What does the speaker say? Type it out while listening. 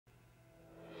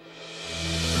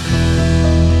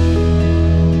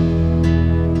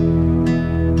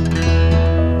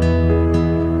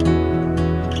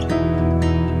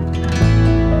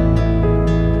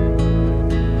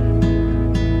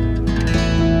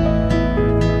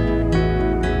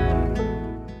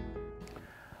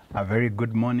A very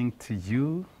good morning to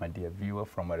you, my dear viewer,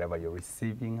 from wherever you're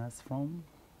receiving us from.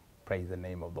 Praise the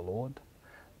name of the Lord.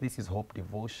 This is Hope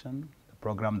Devotion, the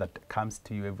program that comes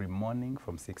to you every morning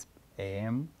from 6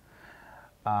 a.m.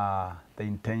 The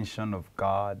intention of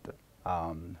God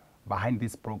behind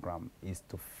this program is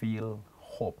to feel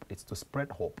hope. It's to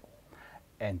spread hope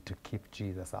and to keep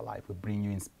Jesus alive. We bring you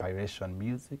inspiration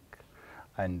music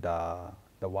and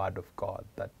the Word of God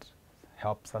that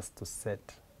helps us to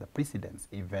set the precedence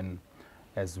even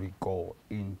as we go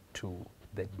into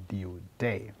the due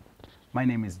day. My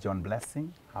name is John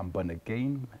Blessing. I'm born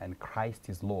again and Christ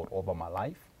is Lord over my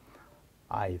life.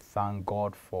 I thank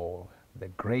God for the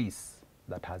grace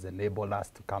that has enabled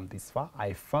us to come this far.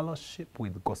 I fellowship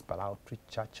with Gospel Outreach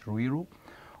Church Ruiru.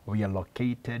 We are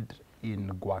located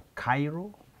in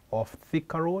Guacairo off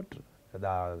Thika Road at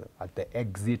the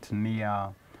exit near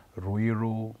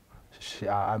Ruiru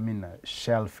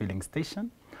Shell filling station.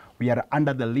 We are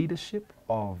under the leadership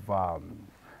of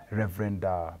Reverend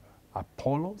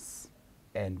Apollos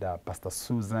and Pastor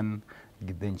Susan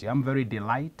Gidenji. I'm very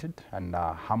delighted and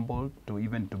humbled to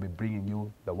be bringing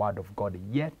you the Word of God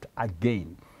yet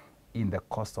again in the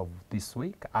course of this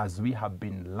week, as we have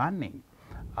been learning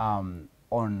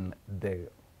on the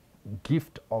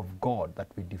gift of God that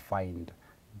we defined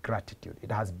gratitude.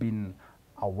 It has been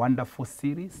a wonderful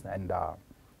series, and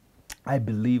I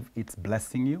believe it's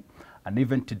blessing you. And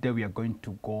even today we are going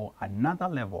to go another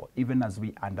level, even as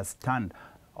we understand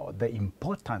the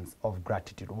importance of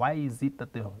gratitude. Why is it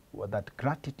that that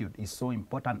gratitude is so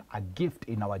important, a gift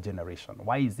in our generation?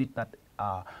 Why is it that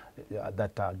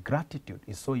gratitude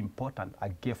is so important, a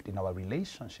gift in our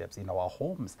relationships, in our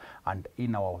homes, and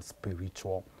in our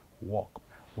spiritual walk?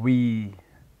 We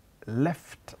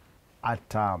left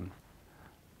at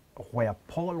where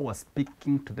Paul was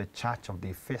speaking to the church of the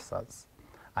Ephesians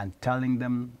and telling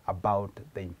them about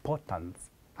the importance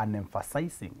and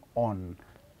emphasizing on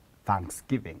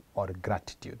thanksgiving or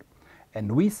gratitude. And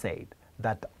we said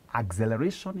that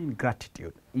acceleration in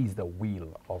gratitude is the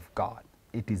will of God.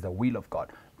 It is the will of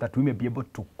God that we may be able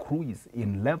to cruise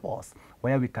in levels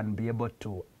where we can be able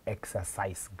to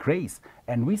exercise grace.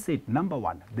 And we said, number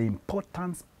one, the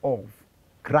importance of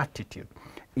gratitude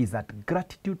is that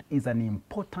gratitude is an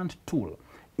important tool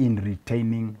in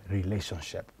retaining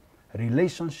relationship.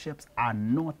 Relationships are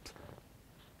not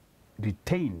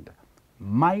retained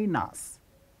minus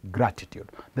gratitude.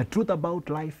 The truth about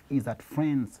life is that,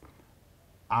 friends,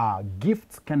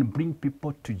 gifts can bring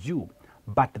people to you,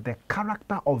 but the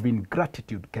character of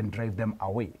ingratitude can drive them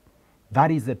away.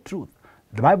 That is the truth.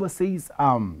 The Bible says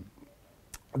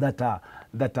that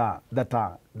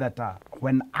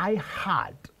when I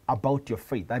heard about your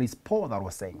faith, that is Paul that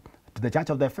was saying to the church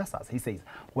of the Ephesians, he says,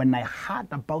 when I heard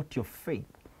about your faith,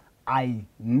 I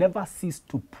never cease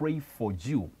to pray for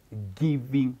you,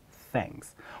 giving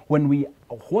thanks.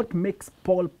 What makes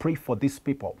Paul pray for these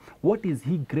people? What is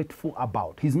he grateful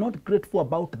about? He's not grateful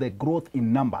about the growth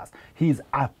in numbers. He's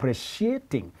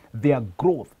appreciating their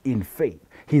growth in faith.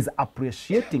 He's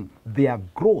appreciating their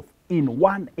growth in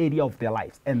one area of their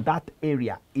lives, and that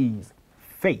area is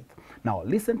faith. Now,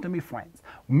 listen to me, friends.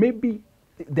 Maybe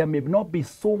there may not be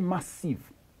so massive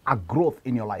a growth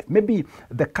in your life. Maybe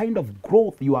the kind of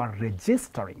growth you are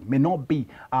registering may not be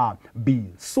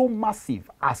so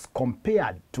massive as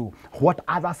compared to what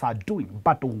others are doing.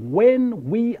 But when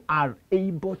we are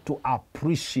able to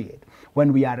appreciate,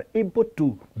 when we are able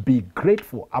to be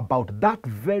grateful about that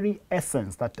very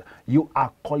essence that you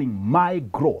are calling my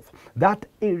growth, that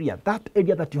area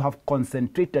that you have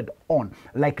concentrated on,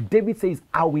 like David says,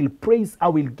 I will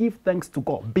give thanks to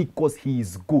God because he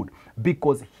is good,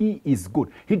 because he is good.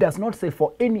 He does not say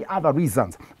for any other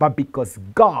reasons, but because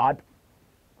God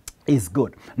is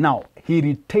good. Now, he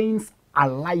retains a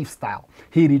lifestyle.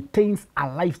 He retains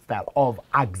a lifestyle of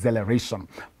acceleration.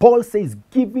 Paul says,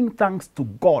 giving thanks to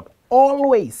God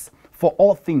always for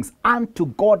all things, and to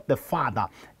God the Father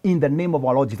in the name of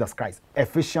our Lord Jesus Christ.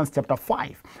 Ephesians chapter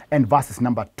 5 and verses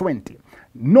number 20.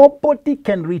 Nobody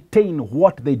can retain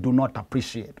what they do not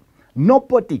appreciate.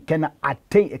 Nobody can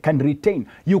retain.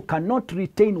 You cannot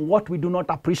retain what we do not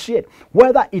appreciate,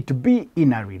 whether it be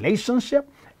in a relationship,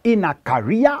 in a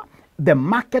career, the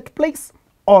marketplace,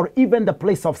 or even the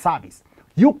place of service.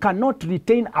 You cannot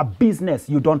retain a business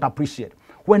you don't appreciate.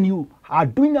 When you are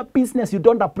doing a business you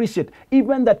don't appreciate,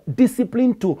 even that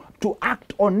discipline to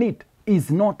act on it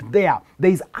is not there.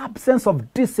 There is absence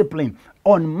of discipline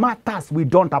on matters we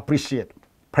don't appreciate.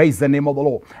 Praise the name of the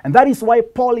Lord. And that is why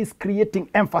Paul is creating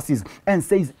emphasis and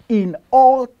says, in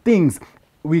all things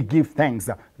we give thanks.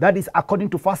 That is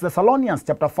according to 1 Thessalonians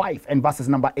chapter 5 and verses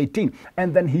number 18.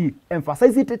 And then he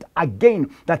emphasizes it again,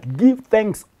 that give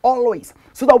thanks always,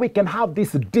 so that we can have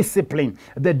this discipline,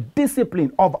 the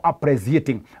discipline of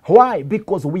appreciating. Why?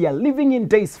 Because we are living in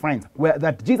days, friends, where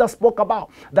that Jesus spoke about,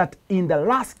 that in the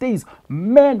last days,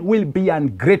 men will be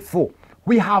ungrateful.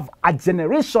 We have a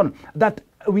generation that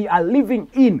we are living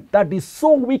in that is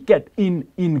so wicked in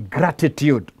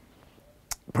ingratitude.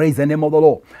 Praise the name of the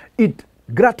Lord.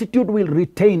 Gratitude will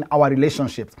retain our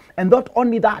relationships. And not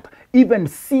only that, even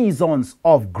seasons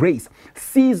of grace,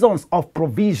 seasons of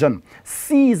provision,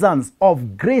 seasons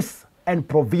of grace and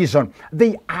provision,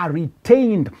 they are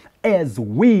retained as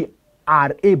we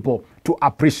are able to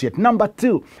appreciate. Number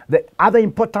two, the other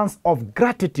importance of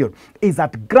gratitude is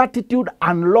that gratitude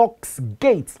unlocks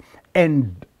gates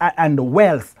and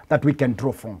wells that we can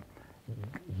draw from.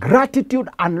 Gratitude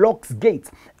unlocks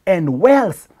gates and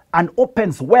wells and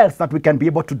opens wells that we can be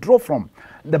able to draw from.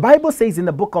 The Bible says in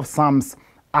the book of Psalms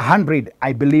 100,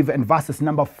 I believe, in verses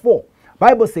number 4,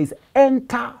 Bible says,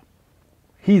 enter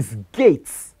his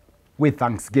gates with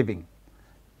thanksgiving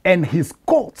and his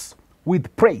courts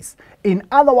with praise. In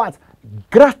other words,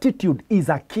 gratitude is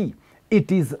a key. It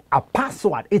is a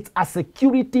password. It's a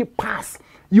security pass.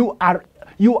 You are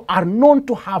known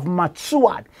to have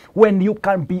matured when you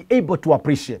can be able to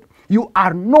appreciate. You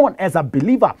are known as a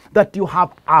believer that you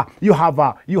have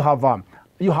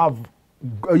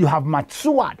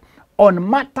matured on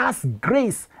matters,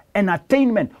 grace, and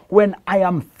attainment when I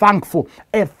am thankful.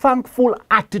 A thankful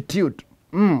attitude.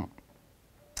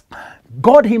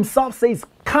 God himself says,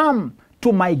 come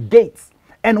to my gates.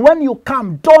 And when you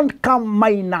come, don't come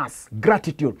minus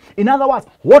gratitude. In other words,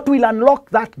 what will unlock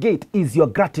that gate is your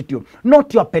gratitude,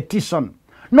 not your petition.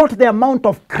 Not the amount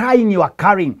of crying you are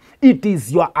carrying. It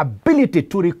is your ability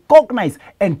to recognize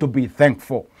and to be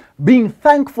thankful. Being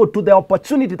thankful to the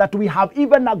opportunity that we have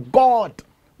even a God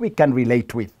we can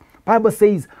relate with. Bible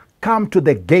says, come to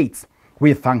the gates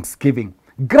with thanksgiving.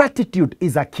 Gratitude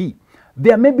is a key.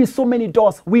 There may be so many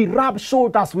doors. We rub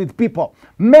shoulders with people.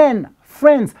 Men,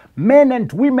 friends, men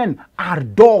and women are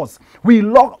doors. We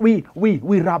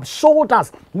rub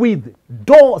shoulders with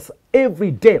doors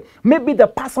every day. Maybe the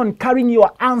person carrying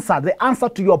your answer, the answer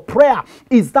to your prayer,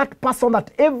 is that person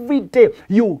that every day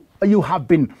you have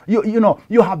been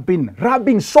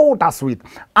rubbing shoulders with.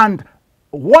 And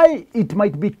why it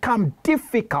might become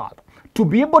difficult to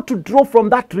be able to draw from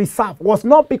that reserve was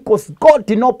not because God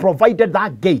did not provide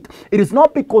that gate. It is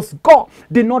not because God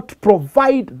did not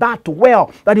provide that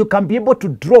well that you can be able to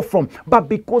draw from, but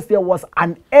because there was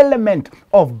an element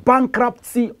of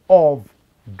bankruptcy of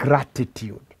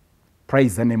gratitude.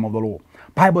 Praise the name of the Lord.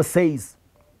 Bible says,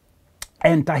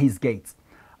 enter his gates.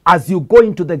 As you go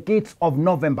into the gates of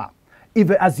November,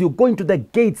 even as you go into the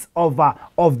gates of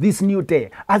this new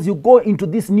day, as you go into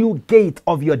this new gate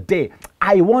of your day,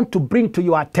 I want to bring to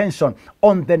your attention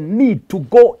on the need to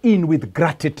go in with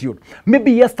gratitude.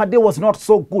 Maybe yesterday was not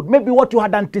so good. Maybe what you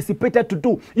had anticipated to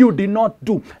do, you did not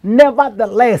do.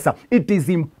 Nevertheless, it is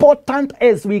important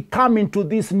as we come into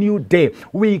this new day,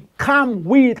 we come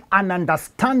with an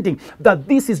understanding that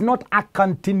this is not a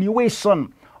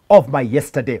continuation of my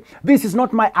yesterday. This is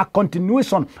not a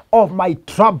continuation of my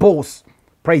troubles.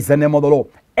 Praise the name of the Lord.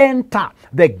 Enter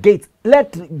the gates.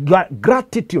 Let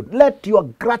your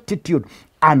gratitude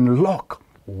unlock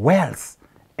wells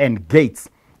and gates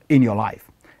in your life.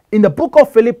 In the book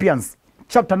of Philippians,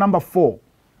 chapter number 4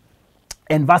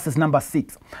 and verses number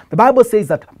 6, the Bible says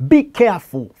that be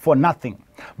careful for nothing,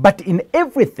 but in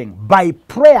everything by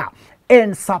prayer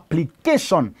and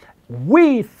supplication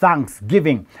with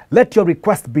thanksgiving, let your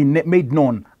request be made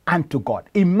known unto God.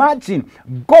 Imagine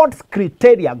God's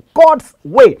criteria, God's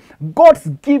way, God's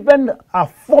given a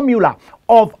formula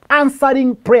of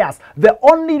answering prayers. The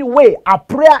only way a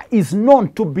prayer is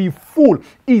known to be full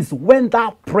is when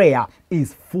that prayer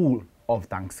is full of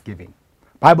thanksgiving.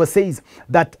 Bible says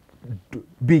that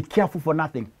be careful for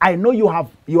nothing. I know you have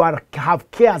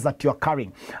cares that you're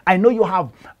carrying. I know you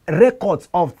have records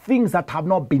of things that have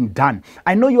not been done.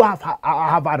 I know you have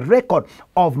a record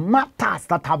of matters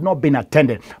that have not been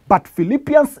attended. But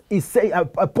Philippians is saying,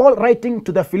 Paul writing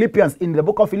to the Philippians in the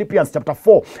book of Philippians chapter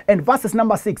 4 and verses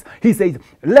number 6, he says,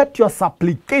 let your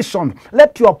supplications,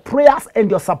 let your prayers and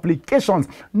your supplications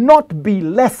not be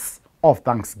less of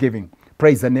thanksgiving.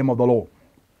 Praise the name of the Lord.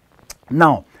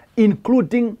 Now,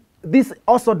 including this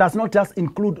also does not just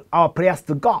include our prayers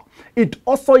to God. It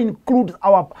also includes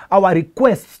our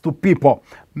requests to people.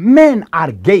 Men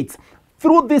are gates.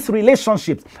 Through these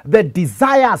relationships, the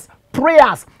desires,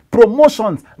 prayers,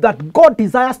 promotions that God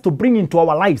desires to bring into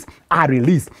our lives are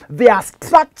released. They are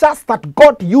structures that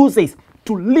God uses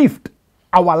to lift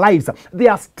our lives.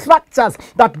 There are structures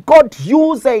that God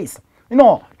uses,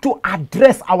 to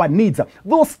address our needs.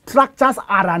 Those structures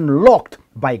are unlocked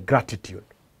by gratitude.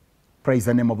 Praise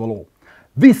the name of the Lord.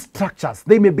 These structures,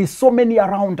 they may be so many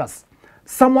around us.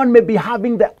 Someone may be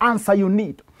having the answer you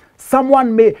need.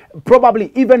 Someone may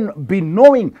probably even be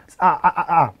knowing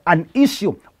an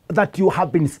issue that you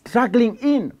have been struggling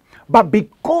in. But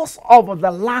because of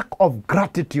the lack of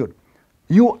gratitude,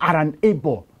 you are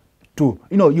unable to,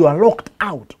 you are locked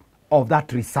out of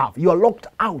that reserve. You are locked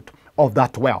out of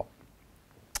that well.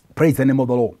 Praise the name of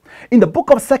the Lord. In the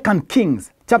book of 2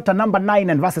 Kings, chapter number 9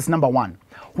 and verses number 1,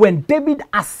 when David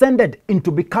ascended into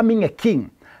becoming a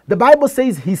king, the Bible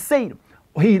says he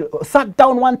sat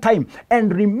down one time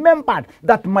and remembered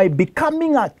that my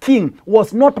becoming a king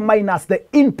was not minus the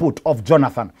input of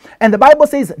Jonathan. And the Bible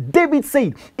says, David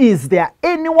said, is there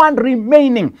anyone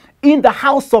remaining in the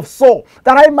house of Saul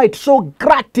that I might show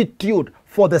gratitude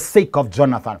for the sake of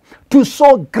Jonathan? To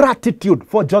show gratitude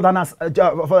for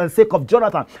the sake of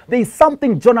Jonathan. There is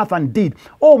something Jonathan did.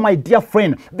 Oh, my dear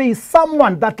friend, there is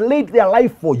someone that laid their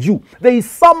life for you. There is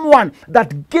someone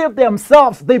that gave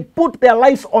themselves, they put their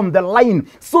lives on the line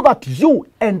so that you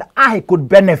and I could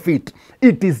benefit.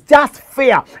 It is just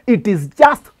fair. It is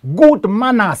just good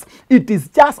manners. It is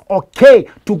just okay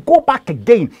to go back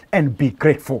again and be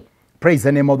grateful. Praise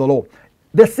the name of the Lord.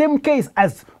 The same case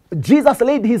as Jesus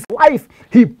laid his life,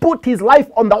 he put his life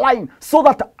on the line so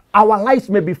that our lives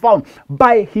may be found.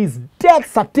 By his death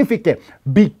certificate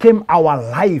became our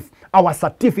life, our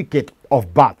certificate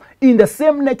of birth. In the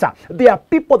same nature, there are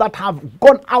people that have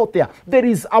gone out there. There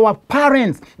is our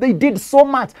parents. They did so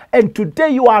much, and today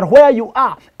you are where you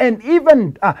are, and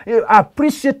even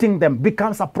appreciating them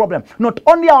becomes a problem. Not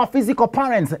only our physical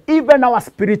parents, even our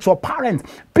spiritual parents,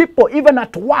 people even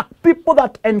at work, people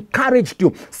that encouraged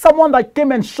you, someone that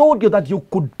came and showed you that you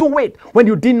could do it when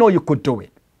you didn't know you could do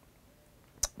it.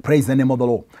 Praise the name of the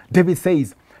Lord. David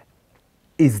says,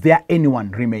 is there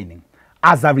anyone remaining?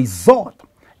 As a result,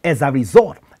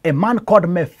 a man called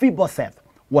Mephibosheth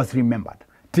was remembered.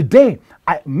 Today,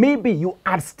 maybe you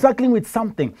are struggling with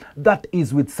something that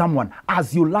is with someone.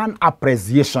 As you learn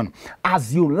appreciation,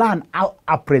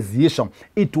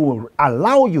 it will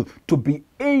allow you to be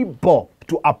able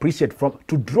to appreciate,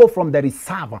 to draw from the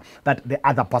reserve that the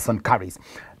other person carries.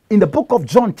 In the book of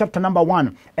John, chapter number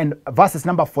 1 and verses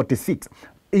number 46,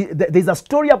 there's a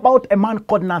story about a man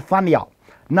called Nathanael.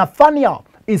 Nathanael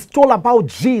is told about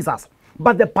Jesus,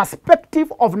 but the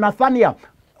perspective of Nathanael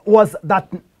was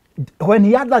that when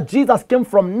he heard that Jesus came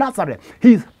from Nazareth,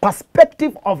 his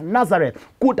perspective of Nazareth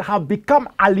could have become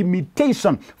a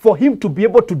limitation for him to be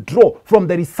able to draw from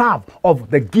the reserve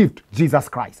of the gift, Jesus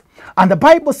Christ. And the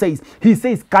Bible says, he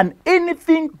says, can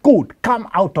anything good come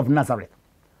out of Nazareth?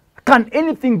 Can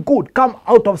anything good come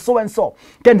out of so and so?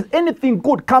 Can anything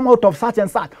good come out of such and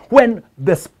such? When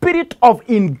the spirit of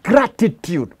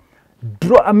ingratitude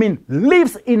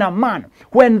lives in a man,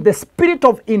 when the spirit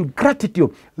of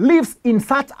ingratitude lives in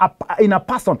a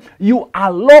person, you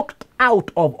are locked out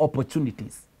of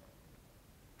opportunities.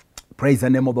 Praise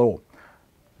the name of the Lord.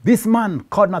 This man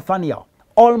called Nathanael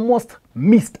almost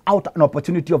missed out an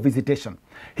opportunity of visitation.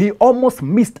 He almost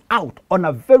missed out on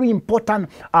a very important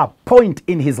point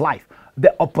in his life,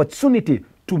 the opportunity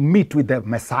to meet with the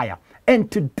Messiah. And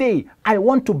today, I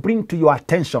want to bring to your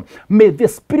attention, may the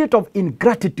spirit of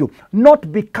ingratitude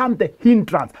not become the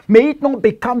hindrance. May it not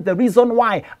become the reason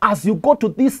why, as you go to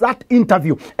that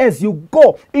interview, as you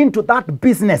go into that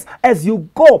business, as you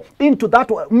go into that,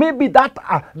 maybe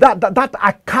that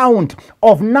account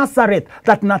of Nazareth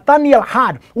that Nathanael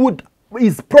had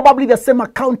is probably the same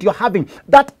account you're having.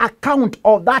 That account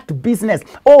of that business.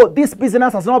 Oh, this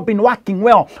business has not been working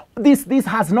well. This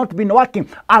has not been working.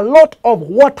 A lot of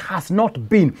what has not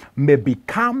been may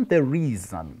become the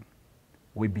reason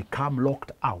we become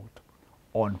locked out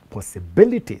on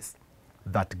possibilities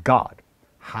that God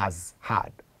has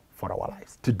had for our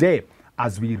lives. Today,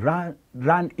 as we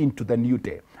run into the new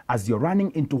day, as you're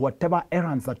running into whatever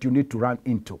errands that you need to run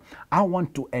into, I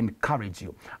want to encourage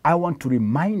you. I want to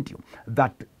remind you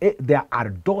that there are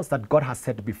doors that God has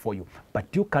set before you,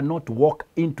 but you cannot walk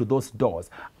into those doors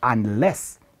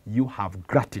unless you have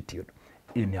gratitude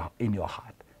in your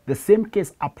heart. The same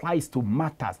case applies to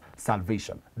matters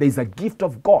salvation. There is a gift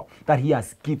of God that he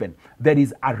has given. There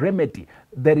is a remedy.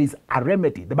 There is a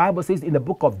remedy. The Bible says in the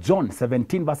book of John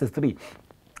 17 verses 3,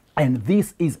 and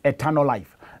this is eternal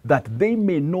life, that they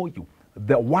may know you,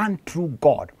 the one true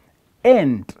God,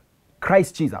 and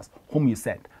Christ Jesus, whom you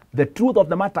sent. The truth of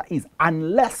the matter is,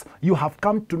 unless you have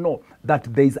come to know that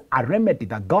there is a remedy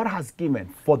that God has given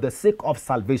for the sake of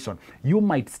salvation, you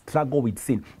might struggle with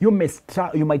sin. You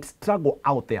might struggle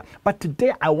out there. But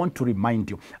today I want to remind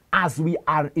you, as we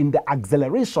are in the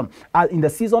acceleration, in the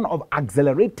season of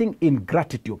accelerating in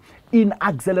gratitude, in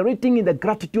accelerating in the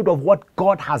gratitude of what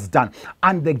God has done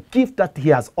and the gift that He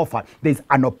has offered, there's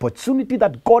an opportunity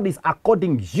that God is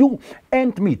according you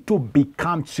and me to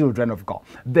become children of God.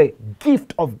 The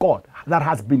gift of God that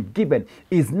has been given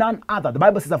is none other. The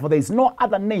Bible says that for there is no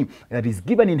other name that is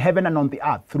given in heaven and on the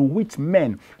earth through which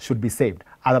men should be saved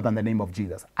other than the name of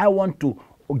Jesus. I want to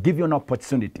give you an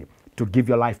opportunity to give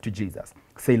your life to Jesus.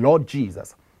 Say, Lord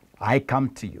Jesus, I come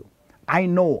to you. I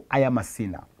know I am a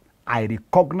sinner. I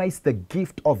recognize the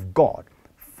gift of God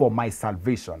for my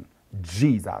salvation,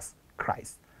 Jesus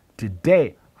Christ.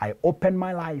 Today, I open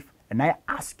my life and I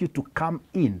ask you to come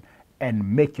in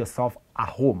and make yourself a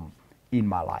home in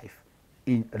my life.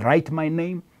 Write my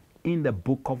name in the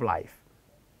book of life.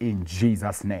 In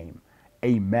Jesus' name,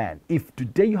 amen. If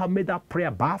today you have made that prayer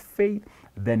by faith,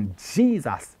 then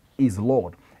Jesus is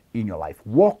Lord in your life.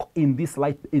 Walk in this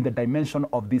light, in the dimension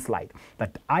of this light,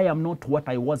 that I am not what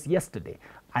I was yesterday.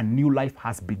 A new life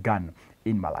has begun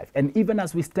in my life. And even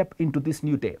as we step into this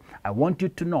new day, I want you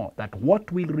to know that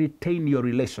what will retain your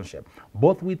relationship,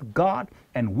 both with God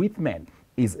and with men,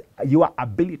 is your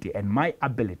ability and my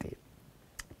ability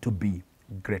to be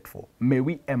grateful. May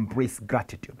we embrace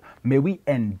gratitude. May we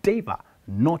endeavor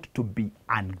not to be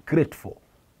ungrateful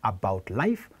about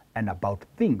life and about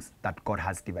things that God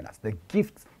has given us, the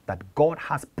gifts that God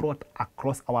has brought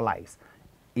across our lives.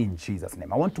 In Jesus'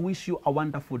 name. I want to wish you a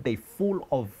wonderful day full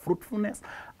of fruitfulness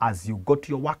as you go to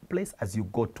your workplace, as you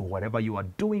go to whatever you are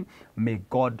doing. May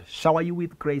God shower you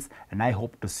with grace, and I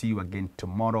hope to see you again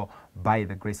tomorrow by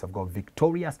the grace of God,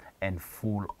 victorious and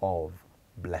full of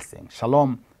blessing.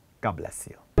 Shalom. God bless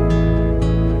you.